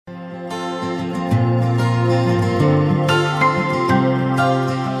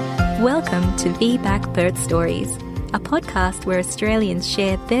to VBAC Birth Stories, a podcast where Australians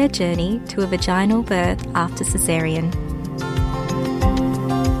share their journey to a vaginal birth after caesarean.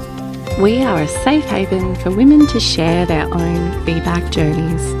 We are a safe haven for women to share their own VBAC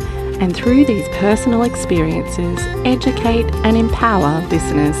journeys, and through these personal experiences, educate and empower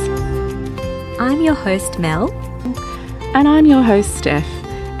listeners. I'm your host, Mel. And I'm your host, Steph,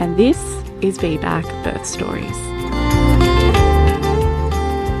 and this is VBAC Birth Stories.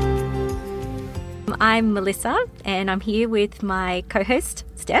 I'm Melissa, and I'm here with my co-host,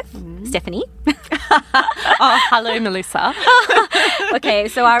 Stephanie. Oh, hello, Melissa. Okay,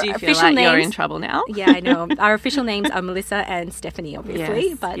 so our Do you official feel like names... you're in trouble now? Yeah, I know. Our official names are Melissa and Stephanie, obviously,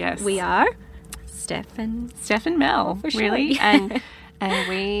 Yes, but yes. we are Steph and Mel, for sure. really. And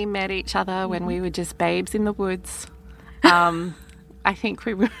we met each other when we were just babes in the woods. I think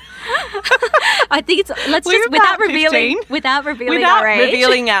we were... I think it's let's We just were about without revealing without our age.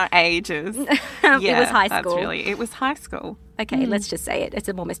 revealing our ages. It was high school. It was high school. Okay, let's just say it. It's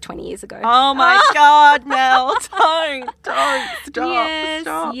almost 20 years ago. Oh my God, Mel! Don't stop. Yes,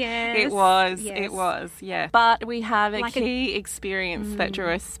 Stop. yes, It was. yes. Yeah. But we have a Like key experience that drew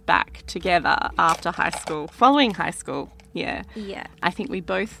us back together after high school, following high school. Yeah. Yeah. I think we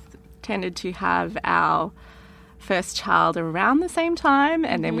both tended to have our first child around the same time,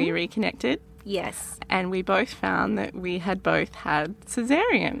 and then we reconnected, Yes. and we both found that we had both had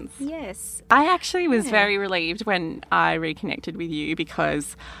cesareans. Yes. I actually was very relieved when I reconnected with you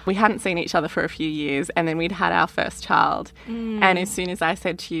because we hadn't seen each other for a few years, and then we'd had our first child. And as soon as I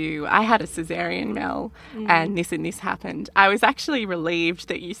said to you, I had a cesarean, Mel, and this happened, I was actually relieved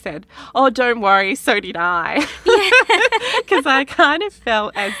that you said, oh, don't worry, so did I. Because I kind of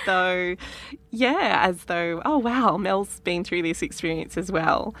felt as though, oh, wow, Mel's been through this experience as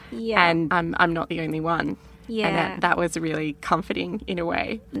well. Yeah. And I'm not the only one. Yeah. And that was really comforting in a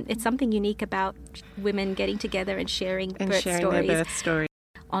way. It's something unique about women getting together and sharing And birth sharing stories their birth story.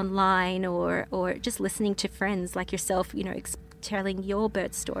 online or just listening to friends like yourself, telling your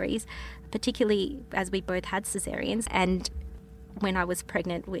birth stories, particularly as we both had cesareans. And when I was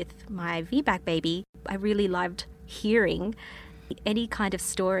pregnant with my VBAC baby, I really loved hearing any kind of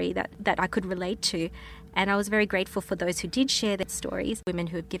story that I could relate to. And I was very grateful for those who did share their stories, women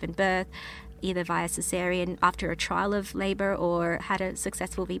who have given birth, either via cesarean after a trial of labour or had a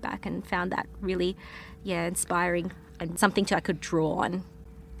successful VBAC, and found that really, inspiring and something I could draw on.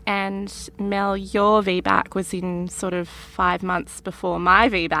 And Mel, your VBAC was in sort of 5 months before my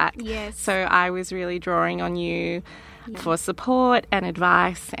VBAC. Yes. So I was really drawing on you for support and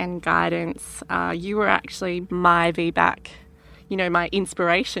advice and guidance. You were actually my VBAC, my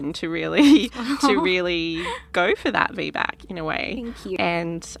inspiration to really go for that VBAC in a way. Thank you.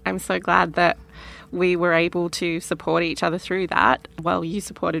 And I'm so glad that we were able to support each other through that. Well, you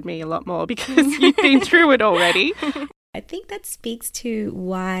supported me a lot more because you've been through it already. I think that speaks to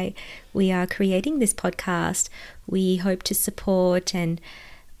why we are creating this podcast. We hope to support and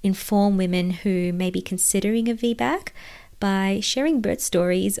inform women who may be considering a VBAC by sharing birth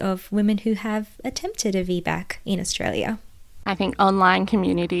stories of women who have attempted a VBAC in Australia. I think online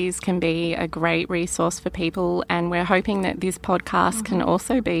communities can be a great resource for people, and we're hoping that this podcast can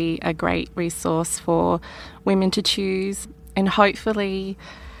also be a great resource for women to choose and hopefully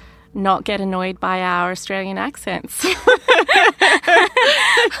not get annoyed by our Australian accents.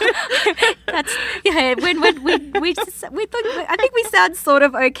 That's when we thought, I think we sound sort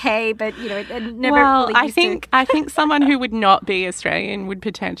of okay, but and never. Well, really I used think someone who would not be Australian would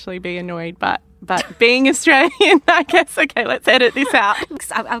potentially be annoyed, but being Australian, I guess. Okay, let's edit this out.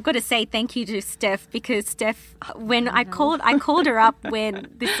 I've got to say thank you to Steph, because Steph, when I called her up when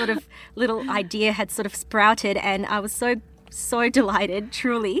this sort of little idea had sort of sprouted, and I was so delighted,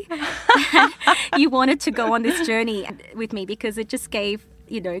 truly. You wanted to go on this journey with me because it just gave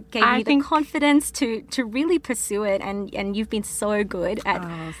me the confidence to really pursue it, and you've been so good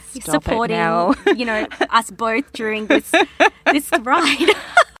at supporting us both during this ride.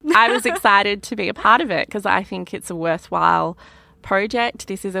 I was excited to be a part of it because I think it's a worthwhile project.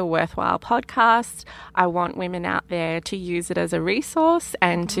 This is a worthwhile podcast. I want women out there to use it as a resource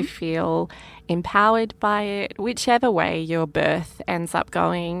and to feel empowered by it, whichever way your birth ends up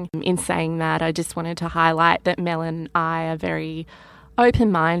going. In saying that, I just wanted to highlight that Mel and I are very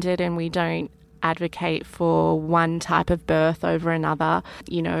open-minded, and we don't advocate for one type of birth over another.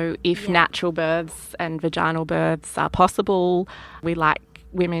 If natural births and vaginal births are possible, we like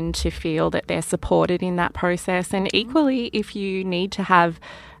women to feel that they're supported in that process. And equally, if you need to have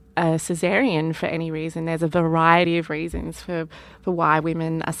a cesarean for any reason, there's a variety of reasons for why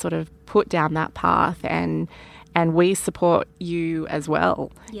women are sort of put down that path, and and we support you as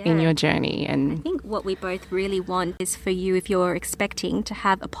well in your journey. And I think what we both really want is for you, if you're expecting, to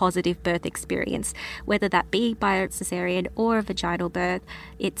have a positive birth experience, whether that be by a cesarean or a vaginal birth.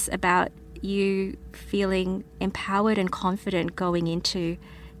 It's about you feeling empowered and confident going into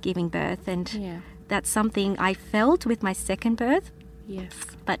giving birth. And that's something I felt with my second birth. Yes.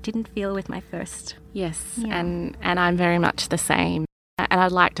 But didn't feel with my first. Yes. Yeah. And I'm very much the same. And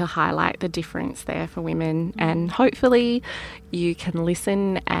I'd like to highlight the difference there for women, and hopefully you can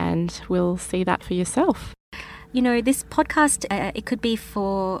listen and will see that for yourself. You know, this podcast, it could be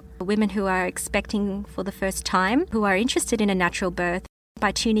for women who are expecting for the first time, who are interested in a natural birth.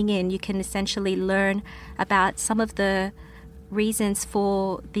 By tuning in, you can essentially learn about some of the reasons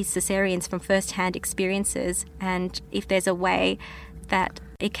for these cesareans from first-hand experiences, and if there's a way that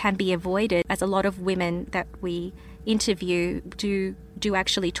it can be avoided, as a lot of women that we interview do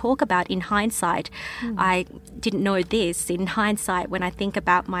actually talk about in hindsight. I didn't know this. In hindsight, when I think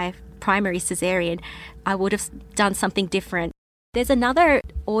about my primary cesarean, I would have done something different. There's another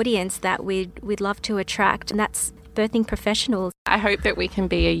audience that we'd love to attract, and that's birthing professionals. I hope that we can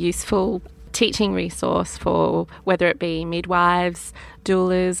be a useful teaching resource for whether it be midwives,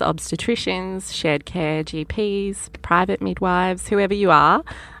 doulas, obstetricians, shared care GPs, private midwives, whoever you are.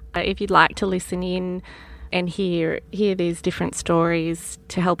 If you'd like to listen in and hear these different stories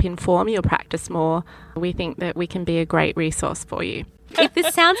to help inform your practice more, we think that we can be a great resource for you. If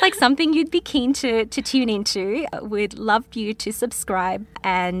this sounds like something you'd be keen to tune into, we'd love you to subscribe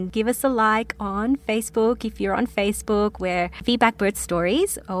and give us a like on Facebook. If you're on Facebook, we're VBAC Birth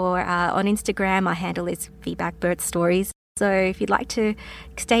Stories, or on Instagram, our handle is VBAC Birth Stories. So if you'd like to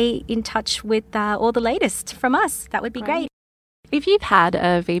stay in touch with all the latest from us, that would be great. If you've had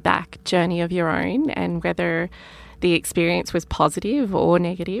a VBAC journey of your own, and whether the experience was positive or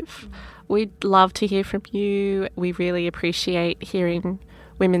negative, we'd love to hear from you. We really appreciate hearing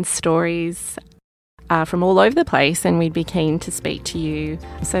women's stories from all over the place, and we'd be keen to speak to you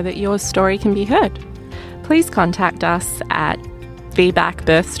so that your story can be heard. Please contact us at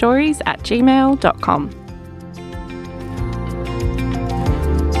vbacbirthstories@gmail.com.